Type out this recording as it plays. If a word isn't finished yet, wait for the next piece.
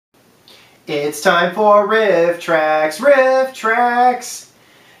It's time for Rifftrax, Rifftrax!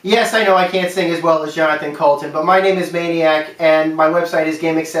 Yes, I know I can't sing as well as Jonathan Colton, but my name is Maniac and my website is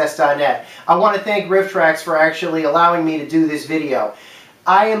gameaccess.net. I want to thank Rifftrax for actually allowing me to do this video.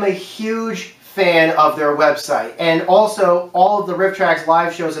 I am a huge fan of their website and also all of the Rifftrax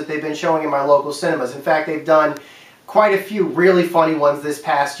live shows that they've been showing in my local cinemas. In fact, they've done quite a few really funny ones this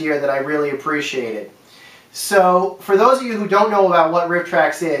past year that I really appreciated. So, for those of you who don't know about what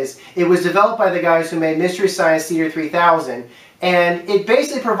Rifftrax is, it was developed by the guys who made Mystery Science Theater 3000, and it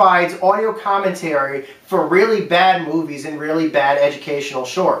basically provides audio commentary for really bad movies and really bad educational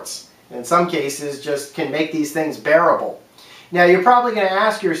shorts. In some cases, just can make these things bearable. Now, you're probably going to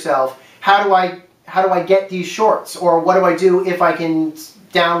ask yourself, how do I get these shorts? Or what do I do if I can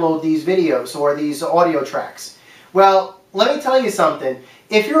download these videos or these audio tracks? Well, let me tell you something.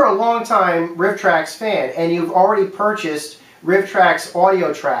 If you're a longtime Rifftrax fan and you've already purchased Rifftrax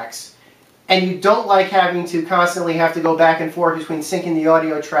audio tracks and you don't like having to constantly have to go back and forth between syncing the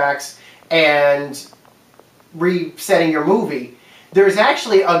audio tracks and resetting your movie, there's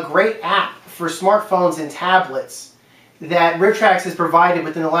actually a great app for smartphones and tablets that Rifftrax has provided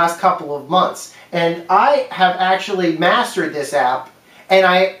within the last couple of months. And I have actually mastered this app, and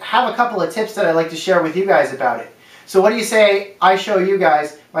I have a couple of tips that I'd like to share with you guys about it. So what do you say I show you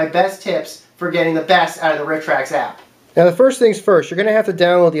guys my best tips for getting the best out of the Rifftrax app? Now, the first things first, you're going to have to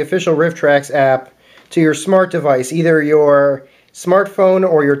download the official Rifftrax app to your smart device, either your smartphone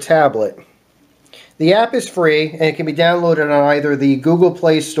or your tablet. The app is free and it can be downloaded on either the Google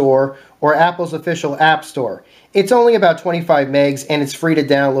Play Store or Apple's official App Store. It's only about 25 megs and it's free to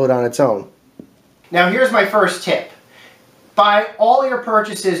download on its own. Now, here's my first tip. Buy all your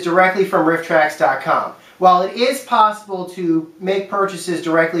purchases directly from Rifftrax.com. While it is possible to make purchases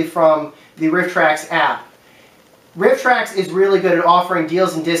directly from the Rifftrax app, Rifftrax is really good at offering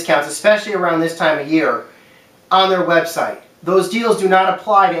deals and discounts, especially around this time of year, on their website. Those deals do not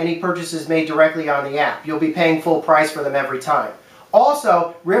apply to any purchases made directly on the app. You'll be paying full price for them every time.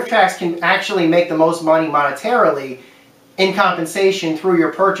 Also, Rifftrax can actually make the most money monetarily in compensation through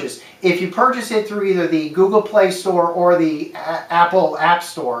your purchase. If you purchase it through either the Google Play Store or the Apple App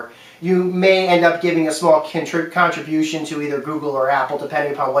Store, you may end up giving a small contribution to either Google or Apple,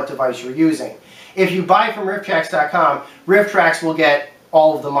 depending upon what device you're using. If you buy from Rifftrax.com, Rifftrax will get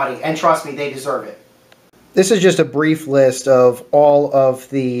all of the money, and trust me, they deserve it. This is just a brief list of all of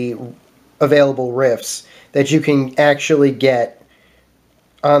the available riffs that you can actually get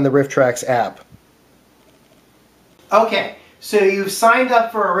on the Rifftrax app. Okay, so you've signed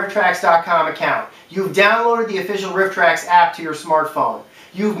up for a Rifftrax.com account. You've downloaded the official Rifftrax app to your smartphone.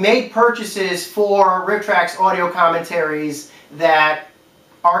 You've made purchases for Rifftrax audio commentaries that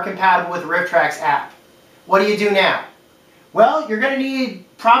are compatible with the Rifftrax app. What do you do now? Well, you're going to need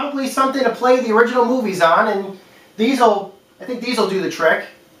probably something to play the original movies on, and I think these will do the trick.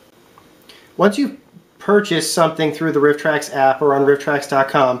 Once you've purchased something through the Rifftrax app or on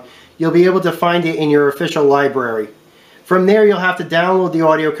Rifftrax.com, you'll be able to find it in your official library. From there, you'll have to download the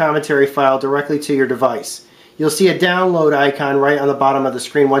audio commentary file directly to your device. You'll see a download icon right on the bottom of the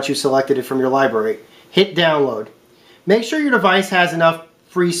screen once you've selected it from your library. Hit download. Make sure your device has enough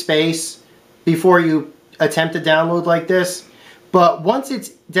free space before you attempt to download like this. But once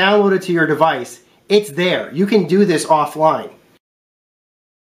it's downloaded to your device, it's there. You can do this offline.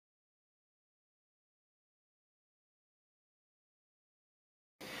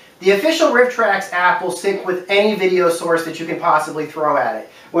 The official Rifftrax app will sync with any video source that you can possibly throw at it,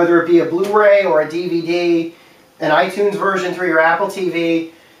 whether it be a Blu-ray or a DVD, an iTunes version through your Apple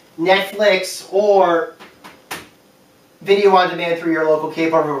TV, Netflix, or video on demand through your local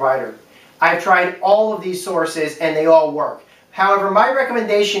cable provider. I've tried all of these sources and they all work. However, my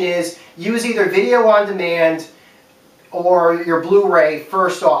recommendation is use either video on demand or your Blu-ray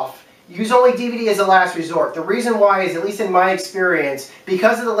first off. Use only DVD as a last resort. The reason why is, at least in my experience,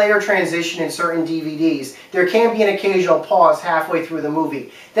 because of the layer transition in certain DVDs, there can be an occasional pause halfway through the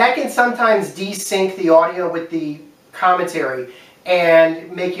movie. That can sometimes desync the audio with the commentary and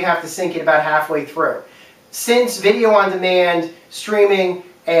make you have to sync it about halfway through. Since video on demand, streaming,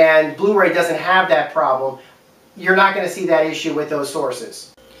 and Blu-ray doesn't have that problem, you're not going to see that issue with those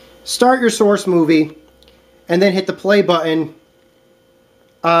sources. Start your source movie and then hit the play button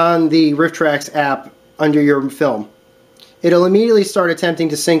on the Rifftrax app under your film. It'll immediately start attempting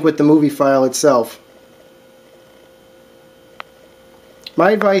to sync with the movie file itself.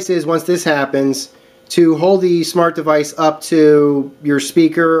 My advice is, once this happens, to hold the smart device up to your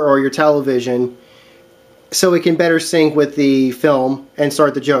speaker or your television so it can better sync with the film and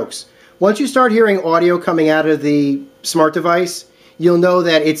start the jokes. Once you start hearing audio coming out of the smart device, you'll know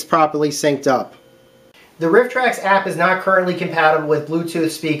that it's properly synced up. The Rifftrax app is not currently compatible with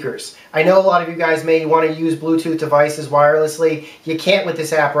Bluetooth speakers. I know a lot of you guys may want to use Bluetooth devices wirelessly. You can't with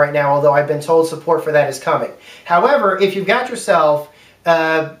this app right now, although I've been told support for that is coming. However, if you've got yourself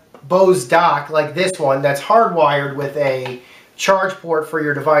a Bose dock like this one that's hardwired with a charge port for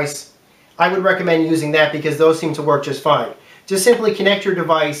your device, I would recommend using that because those seem to work just fine. Just simply connect your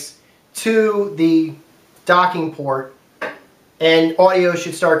device to the docking port and audio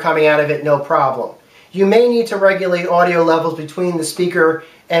should start coming out of it no problem. You may need to regulate audio levels between the speaker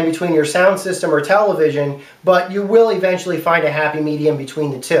and between your sound system or television, but you will eventually find a happy medium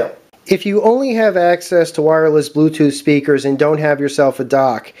between the two. If you only have access to wireless Bluetooth speakers and don't have yourself a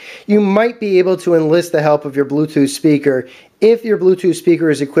dock, you might be able to enlist the help of your Bluetooth speaker if your Bluetooth speaker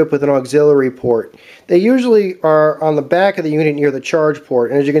is equipped with an auxiliary port. They usually are on the back of the unit near the charge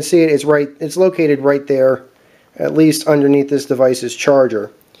port, and as you can see, it's located right there, at least underneath this device's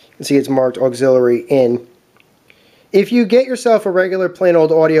charger. You can see it's marked auxiliary in. If you get yourself a regular plain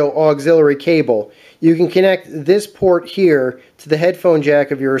old audio auxiliary cable, you can connect this port here to the headphone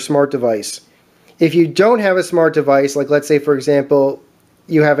jack of your smart device. If you don't have a smart device, like let's say for example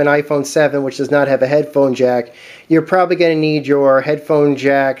you have an iPhone 7 which does not have a headphone jack, you're probably going to need your headphone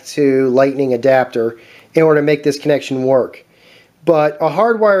jack to lightning adapter in order to make this connection work. But a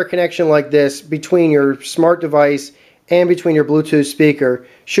hardwire connection like this between your smart device and between your Bluetooth speaker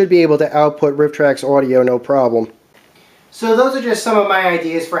should be able to output Rifftrax audio no problem. So those are just some of my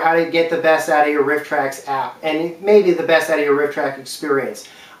ideas for how to get the best out of your Rifftrax app and maybe the best out of your Rifftrax experience.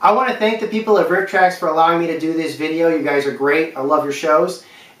 I want to thank the people at Rifftrax for allowing me to do this video. You guys are great. I love your shows.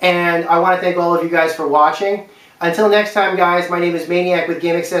 And I want to thank all of you guys for watching. Until next time guys, my name is Maniac with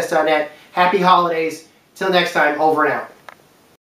GameAccess.net. Happy holidays. Till next time, over and out.